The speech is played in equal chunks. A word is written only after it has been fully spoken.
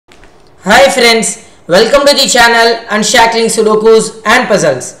Hi friends, welcome to the channel Unshackling Sudokus and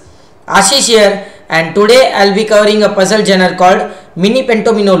Puzzles. Ashish here, and today I'll be covering a puzzle genre called Mini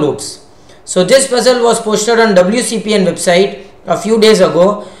Pentomino Loops. So this puzzle was posted on WCPN website a few days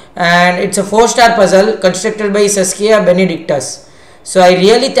ago, and it's a 4-star puzzle constructed by Saskia Benedictus. So I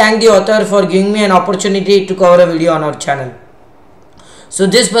really thank the author for giving me an opportunity to cover a video on our channel. So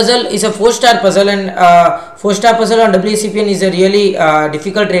this puzzle is a 4-star puzzle, and 4-star puzzle on WCPN is a really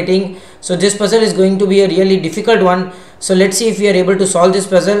difficult rating. So this puzzle is going to be a really difficult one. So let's see if we are able to solve this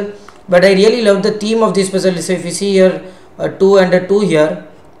puzzle. But I really love the theme of this puzzle. So if you see here, 2 and a 2 here,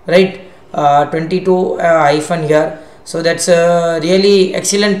 right, 22 hyphen here. So that's a really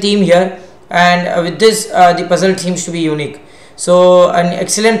excellent theme here, and with this the puzzle seems to be unique. So an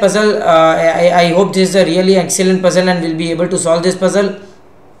excellent puzzle. I hope this is a really excellent puzzle and will be able to solve this puzzle.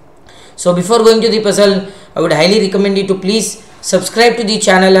 So before going to the puzzle, I would highly recommend you to please subscribe to the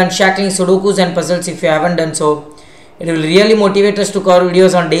channel Unshackling Sudokus and Puzzles if you haven't done so. It will really motivate us to cover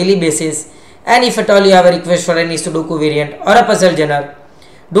videos on daily basis. And if at all you have a request for any Sudoku variant or a puzzle genre,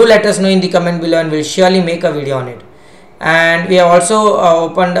 do let us know in the comment below and we'll surely make a video on it. And we have also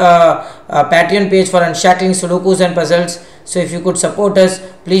opened a Patreon page for Unshackling Sudokus and Puzzles. So if you could support us,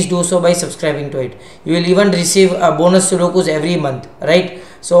 please do so by subscribing to it. You will even receive a bonus Sudokus every month, right?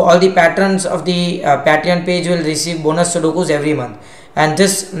 So all the patrons of the Patreon page will receive bonus Sudokus every month. And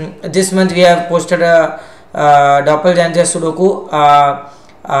this month we have posted a doppelganger Sudoku.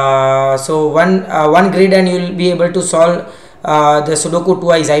 So one grid, and you will be able to solve the Sudoku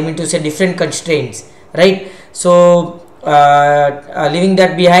twice. I mean to say different constraints, right? So leaving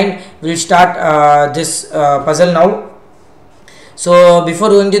that behind, we'll start this puzzle now. So before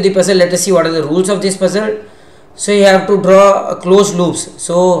going to the puzzle, let us see what are the rules of this puzzle. So you have to draw closed loops.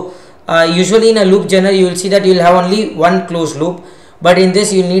 So usually in a loop genre you will see that you will have only one closed loop, but in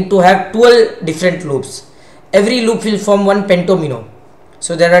this you need to have 12 different loops. Every loop will form one pentomino.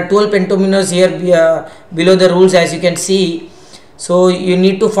 So there are 12 pentominos here below the rules, as you can see. So you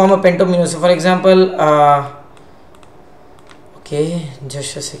need to form a pentomino. So for example, okay,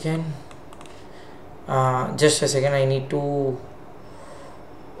 just a second, I need to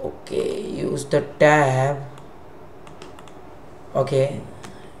use the tab. Okay,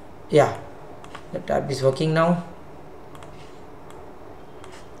 yeah, the tab is working now.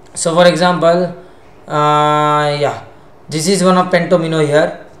 So for example, yeah, this is one of pentomino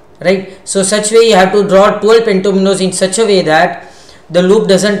here, right? So such way you have to draw 12 pentominos in such a way that the loop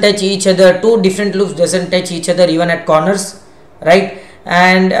doesn't touch each other, two different loops doesn't touch each other even at corners, right?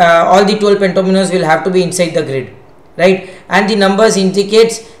 And all the 12 pentominos will have to be inside the grid, right? And the numbers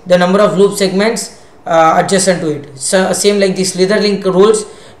indicates the number of loop segments adjacent to it. So same like the Slitherlink rules,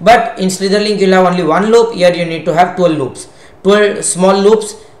 but in Slitherlink you will have only one loop. Here you need to have 12 loops, 12 small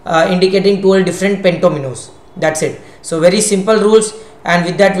loops indicating 12 different pentominos. That's it. So very simple rules, and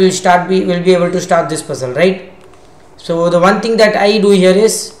with that we'll be able to start this puzzle, right? So the one thing that I do here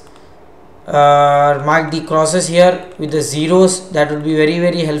is mark the crosses here with the zeros. That will be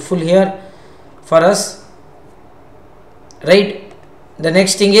very helpful here for us, right? The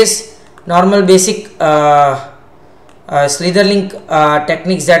next thing is normal basic Slitherlink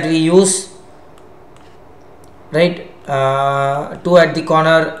techniques that we use, right? 2 at the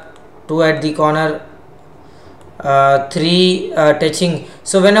corner, 3 touching.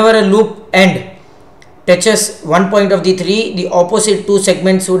 So whenever a loop end touches one point of the 3, the opposite 2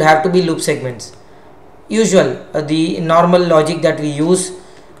 segments would have to be loop segments. Usual the normal logic that we use.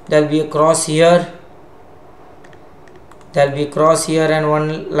 There will be a cross here, there will be a cross here, and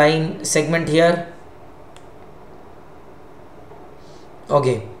one line segment here.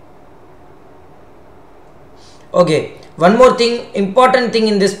 Okay, one more thing, important thing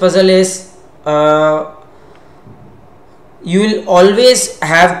in this puzzle is you will always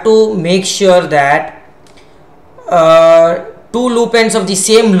have to make sure that 2 loop ends of the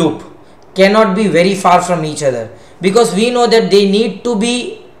same loop cannot be very far from each other, because we know that they need to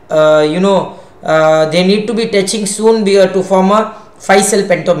be they need to be touching soon to form a 5-cell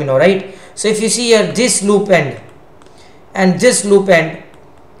pentomino, right? So if you see here, this loop end and this loop end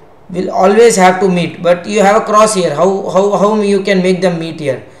will always have to meet, but you have a cross here. How you can make them meet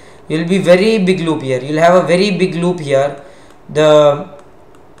here? You will be very big loop here. You will have a very big loop here. The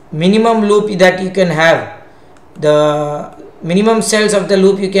minimum loop that you can have, the minimum cells of the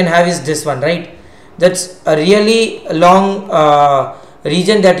loop you can have is this one, right? That's a really long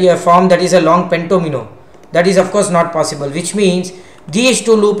region that you have formed, that is a long pentomino. That is of course not possible, which means these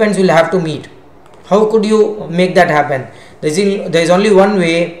 2 loop ends will have to meet. How could you make that happen? There is only one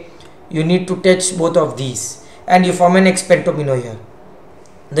way. You need to touch both of these and you form an X pentomino here.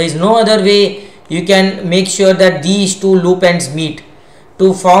 There is no other way you can make sure that these two loop ends meet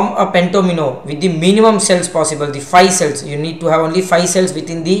to form a pentomino with the minimum cells possible, the 5 cells. You need to have only 5 cells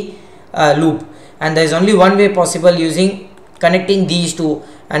within the loop, and there is only one way possible, using connecting these two,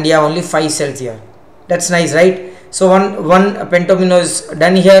 and you have only 5 cells here. That's nice, right? So one pentomino is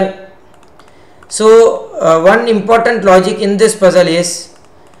done here. So one important logic in this puzzle is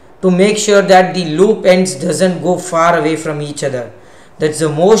to make sure that the loop ends doesn't go far away from each other. That's the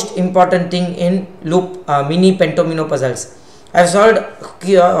most important thing in loop mini pentomino puzzles. I've solved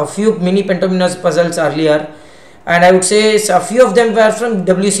a few mini pentominos puzzles earlier, and I would say a few of them were from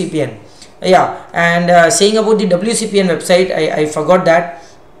WCPN. Yeah, and saying about the WCPN website, I forgot that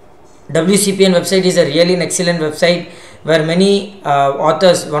WCPN website is a really an excellent website where many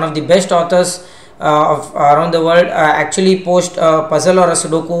authors, one of the best authors of around the world, actually post a puzzle or a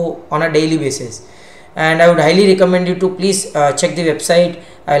Sudoku on a daily basis. And I would highly recommend you to please check the website.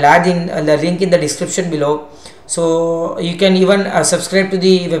 I'll add in the link in the description below. So you can even subscribe to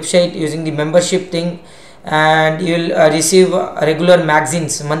the website using the membership thing, and you will receive regular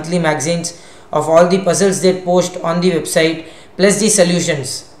magazines, monthly magazines of all the puzzles they post on the website, plus the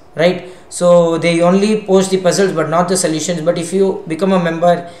solutions, right? So they only post the puzzles but not the solutions, but if you become a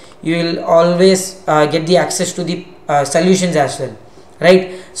member, you will always get the access to the solutions as well,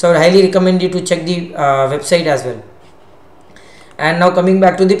 right? So I highly recommend you to check the website as well. And now coming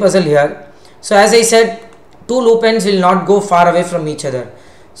back to the puzzle here. So as I said, two loop ends will not go far away from each other.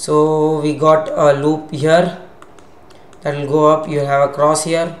 So we got a loop here that will go up. You will have a cross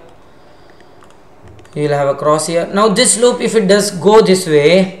here. You will have a cross here. Now this loop, if it does go this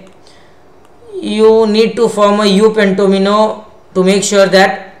way, you need to form a U pentomino to make sure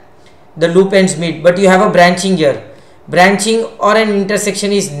that the loop ends meet. But you have a branching here. Branching or an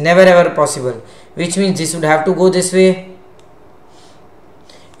intersection is never ever possible, which means this would have to go this way.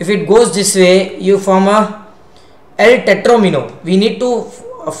 If it goes this way, you form a L tetromino. We need to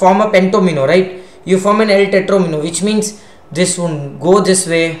form a pentomino, right? You form an L tetromino, which means this would go this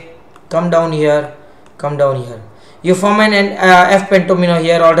way, come down here, come down here. You form an F pentomino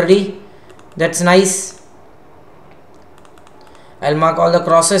here already. That's nice. I'll mark all the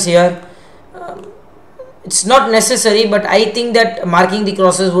crosses here. It's not necessary, but I think that marking the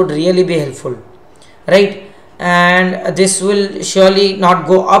crosses would really be helpful, right? And this will surely not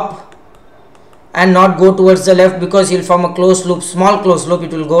go up and not go towards the left, because you'll form a closed loop, small closed loop.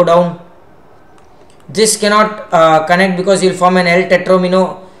 It will go down. This cannot connect because you'll form an L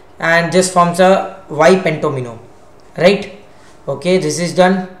tetromino, and this forms a Y pentomino, right? Okay, this is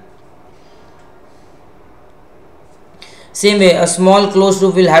done. Same way, a small closed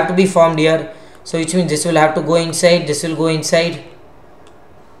loop will have to be formed here. So which means this will have to go inside, this will go inside.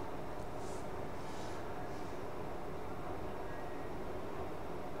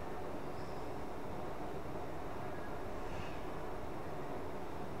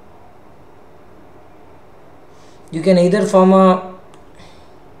 You can either form a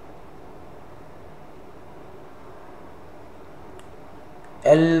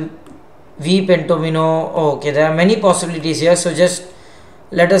LV pentomino. Oh, okay, there are many possibilities here, so just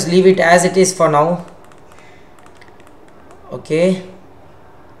let us leave it as it is for now. Okay,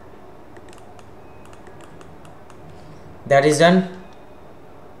 that is done.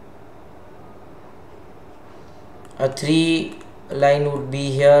 A 3 line would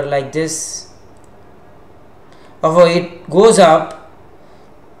be here like this. Although it goes up,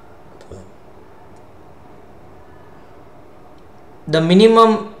 the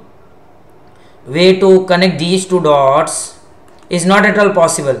minimum way to connect these two dots is not at all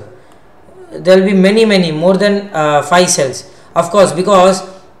possible. There will be many more than 5 cells, of course, because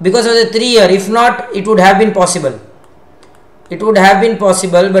of the 3 here. If not, it would have been possible. It would have been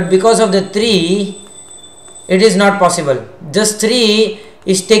possible, but because of the 3, it is not possible. This 3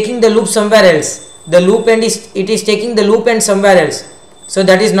 is taking the loop somewhere else. The loop end is taking the loop end somewhere else, so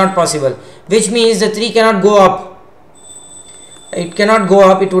that is not possible, which means the 3 cannot go up. It cannot go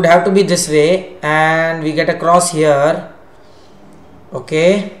up. It would have to be this way, and we get a cross here.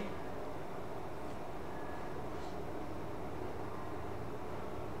 Okay,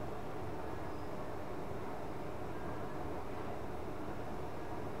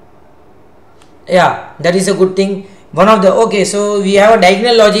 yeah, that is a good thing. One of the, okay, so we have a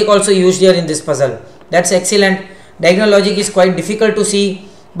diagonal logic also used here in this puzzle. That's excellent. Diagonal logic is quite difficult to see,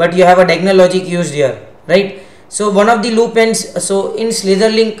 but you have a diagonal logic used here, right? So one of the loop ends, so in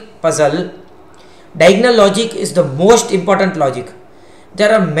Slitherlink puzzle, diagonal logic is the most important logic.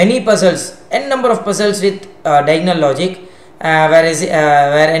 There are many puzzles, n number of puzzles with diagonal logic, where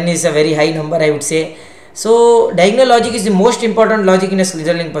n is a very high number, I would say. So diagonal logic is the most important logic in a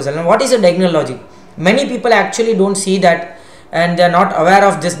Slytherin puzzle. Now what is a diagonal logic? Many people actually don't see that and they are not aware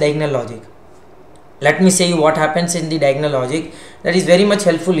of this diagonal logic. Let me say you what happens in the diagonal logic. That is very much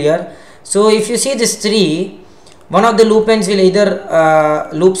helpful here. So if you see this 3, one of the loop ends will either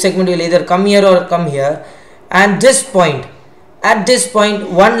loop segment will either come here or come here, and this point, at this point,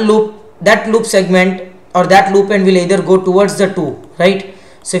 one loop, that loop segment or that loop end will either go towards the 2, right?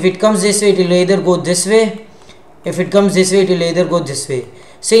 So if it comes this way, it will either go this way. If it comes this way, it will either go this way.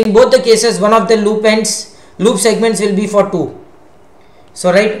 So in both the cases, one of the loop segments will be for 2.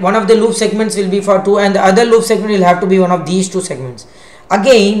 So right, one of the loop segments will be for 2 and the other loop segment will have to be one of these 2 segments.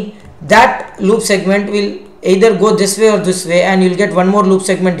 Again, that loop segment will either go this way or this way, and you will get one more loop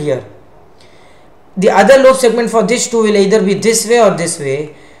segment here. The other loop segment for this 2 will either be this way or this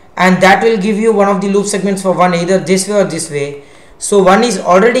way, and that will give you one of the loop segments for 1 either this way or this way. So one is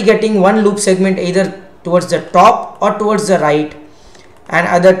already getting one loop segment either towards the top or towards the right, and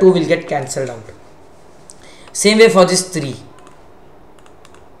other 2 will get cancelled out. Same way for this 3.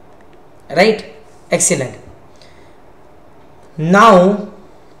 Right? Excellent. Now,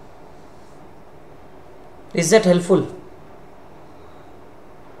 is that helpful?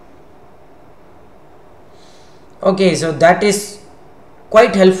 Okay, so that is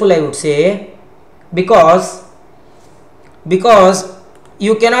quite helpful, I would say, because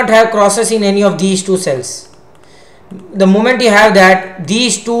you cannot have crosses in any of these 2 cells. The moment you have that,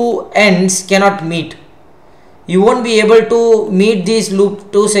 these 2 ends cannot meet. You won't be able to meet these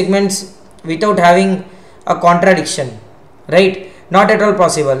loop 2 segments without having a contradiction, right? Not at all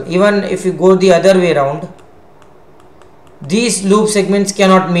possible. Even if you go the other way around, these loop segments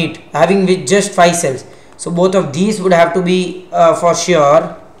cannot meet having with just 5 cells. So both of these would have to be for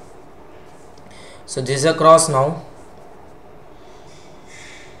sure. So this is a cross now.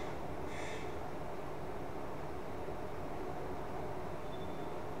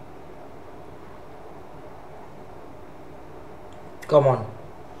 Come on.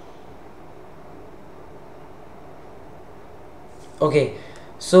 Okay,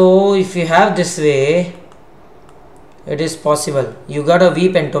 so if you have this way, it is possible. You got a V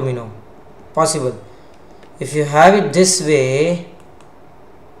Pentomino. Possible. If you have it this way,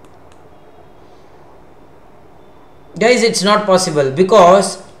 guys, it's not possible,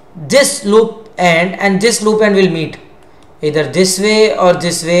 because this loop end and this loop end will meet either this way or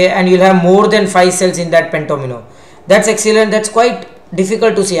this way, and you'll have more than 5 cells in that Pentomino. That's excellent. That's quite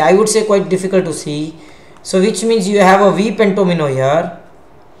difficult to see. I would say quite difficult to see. So which means you have a V Pentomino here,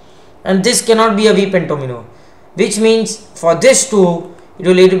 and this cannot be a V Pentomino, which means for this 2 it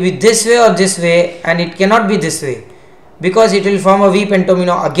will either be this way or this way, and it cannot be this way because it will form a V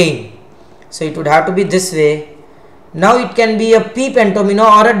Pentomino again. So it would have to be this way. Now it can be a P Pentomino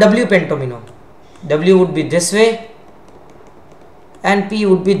or a W Pentomino. W would be this way and P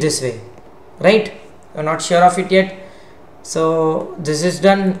would be this way, right? You're not sure of it yet. So this is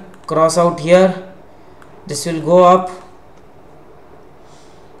done. Cross out here. This will go up.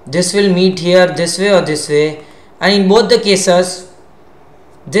 This will meet here this way or this way, and in both the cases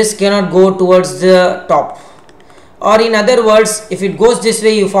this cannot go towards the top. Or in other words, if it goes this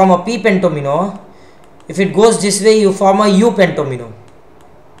way, you form a P Pentomino. If it goes this way, you form a U Pentomino,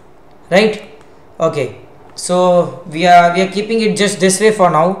 right? Okay, so we are keeping it just this way for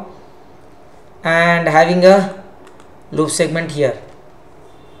now and having a loop segment here.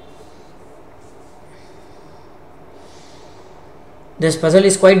 This puzzle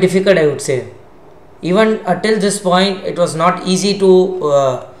is quite difficult, I would say. Even till this point, it was not easy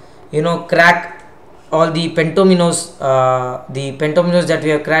to crack all the Pentominos, that we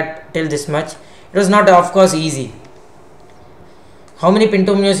have cracked till this much. It was not, of course, easy. How many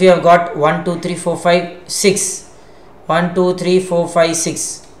Pentominos we have got? 1, 2, 3, 4, 5, 6. 1, 2, 3, 4, 5,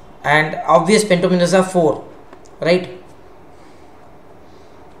 6. And obvious Pentominos are 4, right?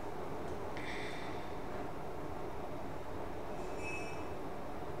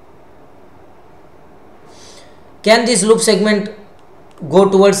 Can this loop segment go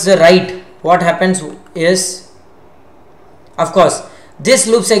towards the right? What happens is, of course, this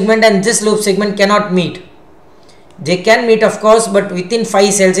loop segment and this loop segment cannot meet. They can meet, of course, but within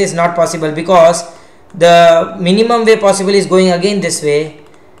 5 cells is not possible, because the minimum way possible is going again this way,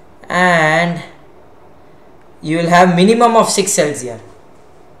 and you will have minimum of 6 cells here.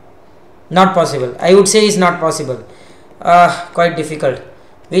 Not possible. I would say is not possible. Quite difficult.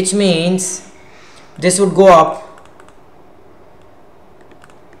 Which means this would go up.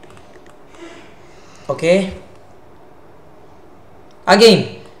 Okay.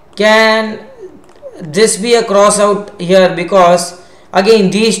 Again, can this be a cross out here? Because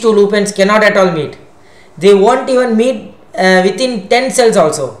again, these two loop ends cannot at all meet. they won't even meet within 10 cells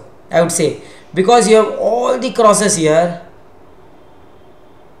also, I would say, because you have all the crosses here.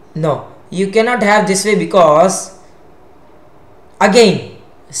 No, you cannot have this way, because again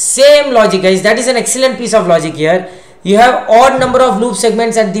same logic, guys. That is an excellent piece of logic here. You have odd number of loop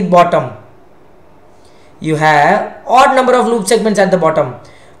segments at the bottom. You have odd number of loop segments at the bottom.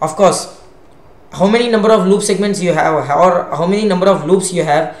 Of course, how many number of loop segments you have, or how many number of loops you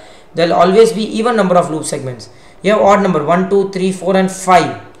have, there will always be even number of loop segments. You have odd number 1, 2, 3, 4 and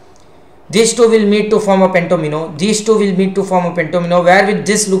 5. These two will meet to form a pentomino. These two will meet to form a pentomino. Where will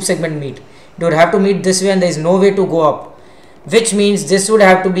this loop segment meet? It would have to meet this way, and there is no way to go up, which means this would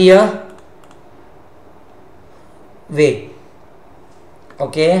have to be a way.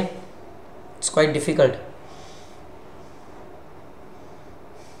 Okay, it's quite difficult.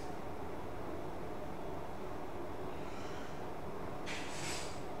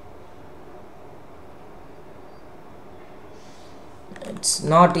 It's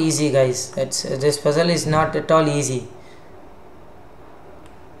not easy, guys. This puzzle is not at all easy.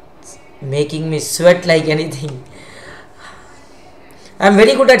 It's making me sweat like anything. I'm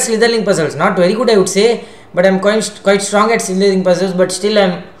very good at slithering puzzles. Not very good, I would say, but I'm quite strong at slithering puzzles. But still,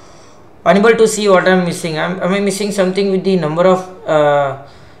 I'm unable to see what I'm missing. Am I missing something with the number of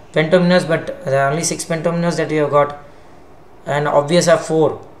pentominos? But there are only 6 pentominos that we have got, and obvious are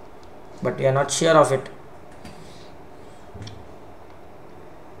 4, but we are not sure of it.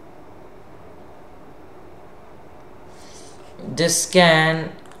 This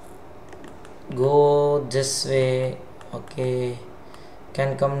can go this way. Okay,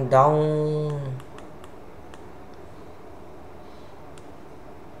 can come down.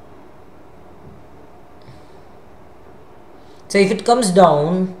 So if it comes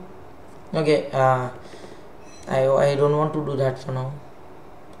down, okay, I don't want to do that for now.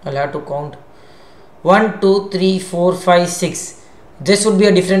 I'll have to count 1, 2, 3, 4, 5, 6. This would be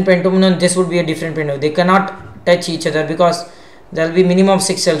a different pentomino, and this would be a different pentomino. They cannot touch each other because there will be minimum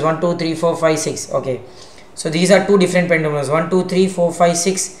 6 cells. 1, 2, 3, 4, 5, 6. Okay, so these are two different pentominos. 1, 2, 3, 4, 5,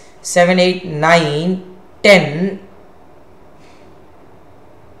 6, 7, 8, 9, 10.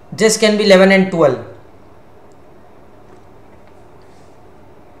 This can be 11 and 12.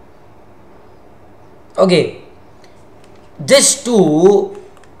 Okay, this 2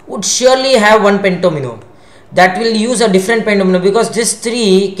 would surely have one pentomino. That will use a different pentomino, because this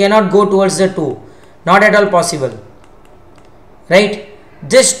 3 cannot go towards the 2. Not at all possible, right?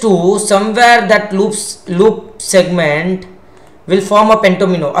 This 2, somewhere that loop segment will form a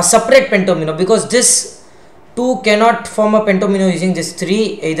pentomino, a separate pentomino, because this 2 cannot form a pentomino using this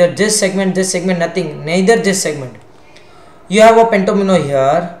 3. Either this segment, nothing, neither this segment. You have a pentomino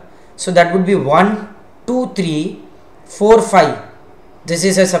here, so that would be 1, 2, 3, 4, 5. This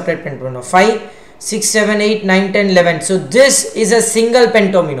is a separate pentomino. 5, 6, 7, 8, 9, 10, 11. So this is a single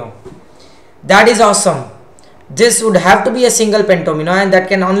pentomino. That is awesome. This would have to be a single pentomino, and that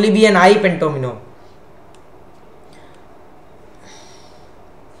can only be an I pentomino.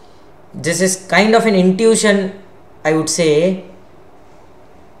 This is kind of an intuition, I would say.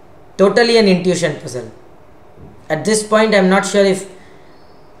 Totally an intuition puzzle. At this point, I am not sure if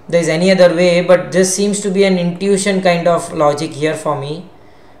there is any other way, but this seems to be an intuition kind of logic here for me.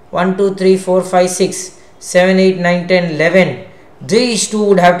 1, 2, 3, 4, 5, 6, 7, 8, 9, 10, 11. These two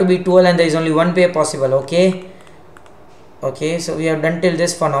would have to be 12, and there is only one pair possible. Okay. Okay, so we have done till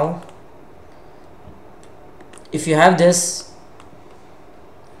this for now. If you have this,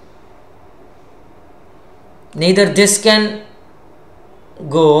 neither this can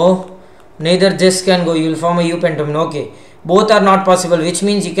go, neither this can go. You will form a U pentomino. Okay, both are not possible, which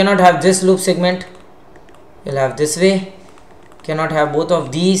means you cannot have this loop segment. You'll have this way. Cannot have both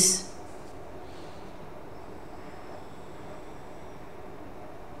of these.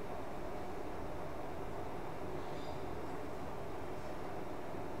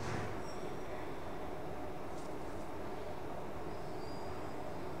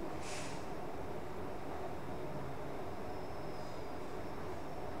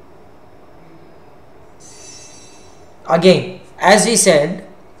 Again, as we said,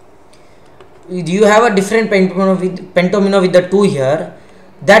 you have a different pentomino with the 2 here.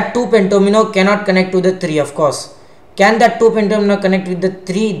 That 2 pentomino cannot connect to the 3, of course. Can that 2 pentomino connect with the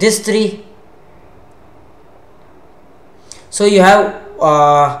 3? This 3. So you have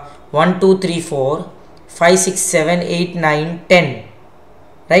 1, 2, 3, 4, 5, 6, 7, 8, 9, 10.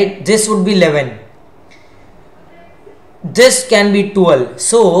 Right? This would be 11. This can be 12.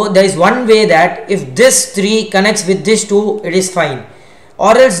 So there is one way that if this 3 connects with this 2, it is fine,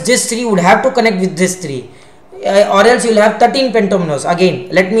 or else this 3 would have to connect with this 3. or else you will have 13 pentominos. Again,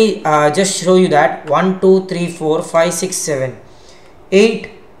 let me just show you that. 1 2 3 4 5 6 7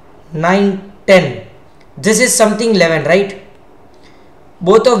 8 9 10. This is something 11, right?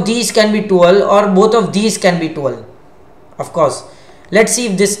 Both of these can be 12 or both of these can be 12, of course. Let's see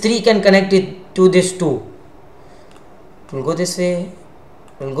if this 3 can connect it to this 2. It will go this way,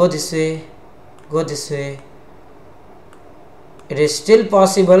 it will go this way, go this way. It is still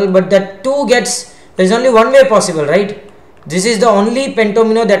possible, but that 2 gets, there is only one way possible, right? This is the only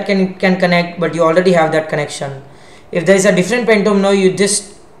pentomino that can connect, but you already have that connection. If there is a different pentomino,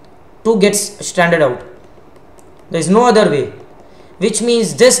 this 2 gets stranded out. There is no other way, which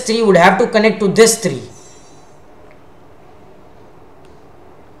means this 3 would have to connect to this 3.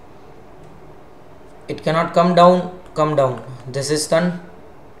 It cannot come down, come down. This is done.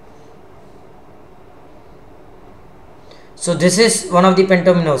 So this is one of the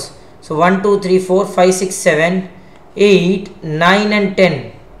pentominos. So 1 2 3 4 5 6 7 8 9 and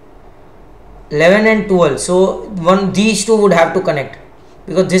 10, 11 and 12. So these 2 would have to connect,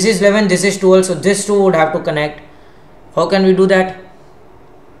 because this is 11, this is 12, so this 2 would have to connect. How can we do that?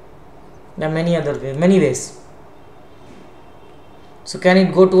 There are many other ways, many ways. So can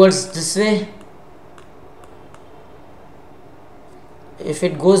it go towards this way? If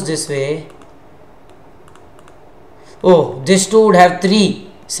it goes this way, oh, this 2 would have 3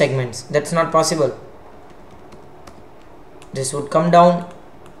 segments. That's not possible. This would come down.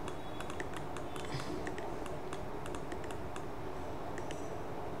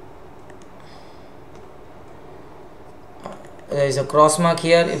 There is a cross mark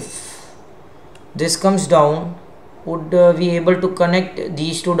here. If this comes down, would we able to connect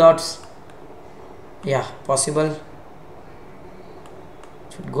these 2 dots? Yeah, possible.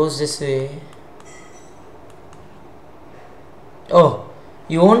 So it goes this way. Oh,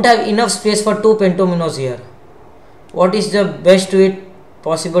 you won't have enough space for 2 pentominos here. What is the best way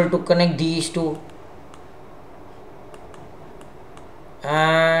possible to connect these 2?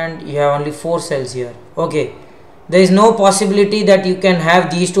 And you have only 4 cells here. Okay, there is no possibility that you can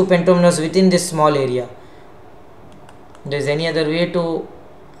have these 2 pentominos within this small area. There is any other way to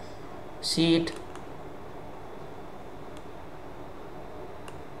see it?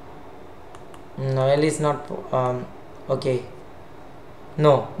 No, L is not okay.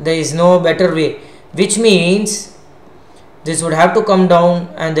 No, there is no better way, which means this would have to come down,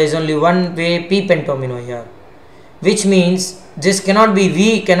 and there is only one way, P pentomino here, which means this cannot be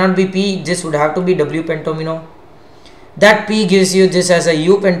V, cannot be P, this would have to be W pentomino. That P gives you this as a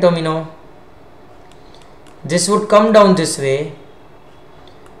U pentomino. This would come down this way,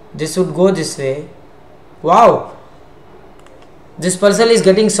 this would go this way. Wow, this puzzle is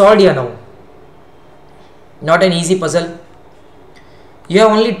getting solved here now. Not an easy puzzle. You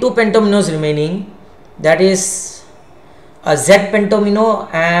have only 2 pentominos remaining, that is a Z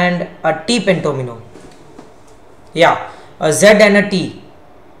pentomino and a T pentomino. Yeah, a Z and a T.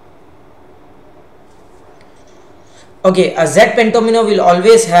 Okay, a Z pentomino will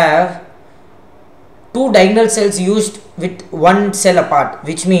always have 2 diagonal cells used with 1 cell apart,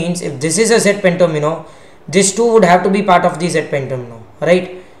 which means if this is a Z pentomino, this 2 would have to be part of the Z pentomino,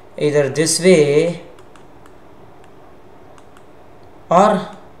 right? Either this way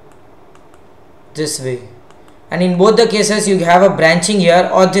or this way, and in both the cases you have a branching here,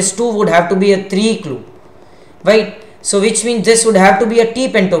 or this 2 would have to be a 3 clue, right? So which means this would have to be a T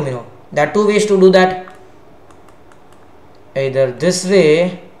pentomino. There are 2 ways to do that. Either this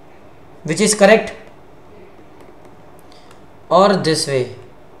way, which is correct, or this way,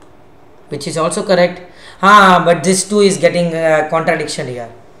 which is also correct. But this 2 is getting a contradiction here,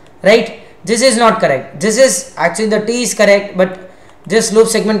 right? This is not correct. This is actually, the T is correct, but this loop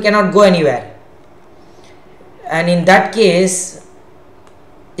segment cannot go anywhere, and in that case,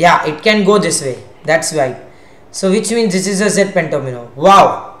 yeah, it can go this way. That's right. So which means this is a Z pentomino.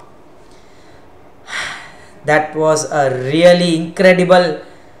 Wow, that was a really incredible,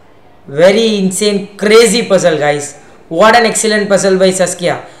 very insane, crazy puzzle, guys. What an excellent puzzle by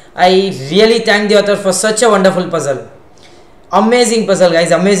Saskia. I really thank the author for such a wonderful puzzle. Amazing puzzle,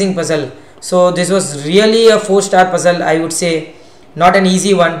 guys, amazing puzzle. So this was really a 4-star puzzle, I would say. Not an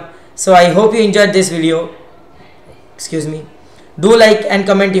easy one. So I hope you enjoyed this video. Excuse me. Do like and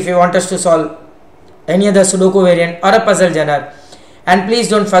comment if you want us to solve any other Sudoku variant or a puzzle genre, and please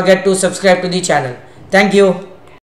don't forget to subscribe to the channel. Thank you.